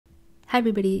Hi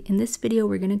everybody, in this video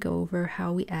we're going to go over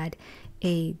how we add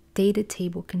a data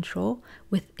table control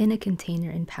within a container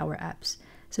in Power Apps.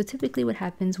 So typically what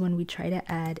happens when we try to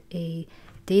add a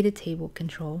data table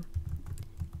control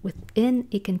within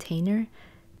a container,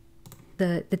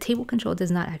 the table control does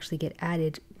not actually get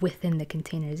added within the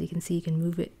container. As you can see, you can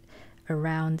move it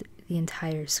around the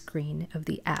entire screen of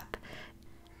the app.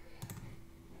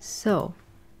 So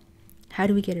how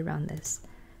do we get around this?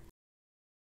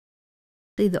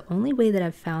 The only way that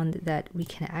I've found that we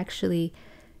can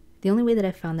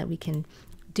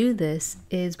do this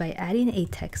is by adding a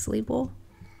text label,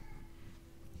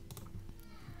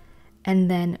 and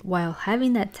then while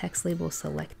having that text label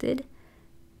selected,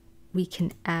 we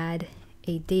can add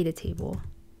a data table.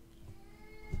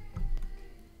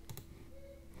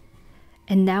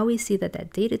 And now we see that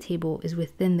that data table is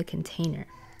within the container.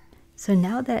 So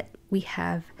now that we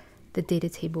have the data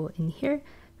table in here,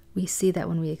 we see that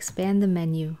when we expand the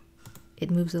menu, it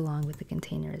moves along with the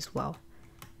container as well.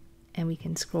 And we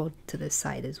can scroll to the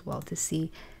side as well to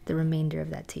see the remainder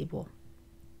of that table.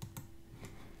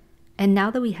 And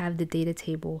now that we have the data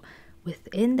table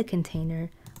within the container,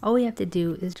 all we have to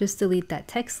do is just delete that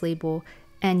text label,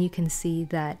 and you can see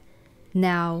that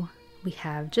now we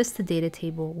have just the data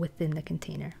table within the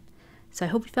container. So I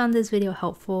hope you found this video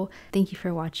helpful. Thank you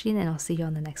for watching, and I'll see you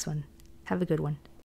on the next one. Have a good one.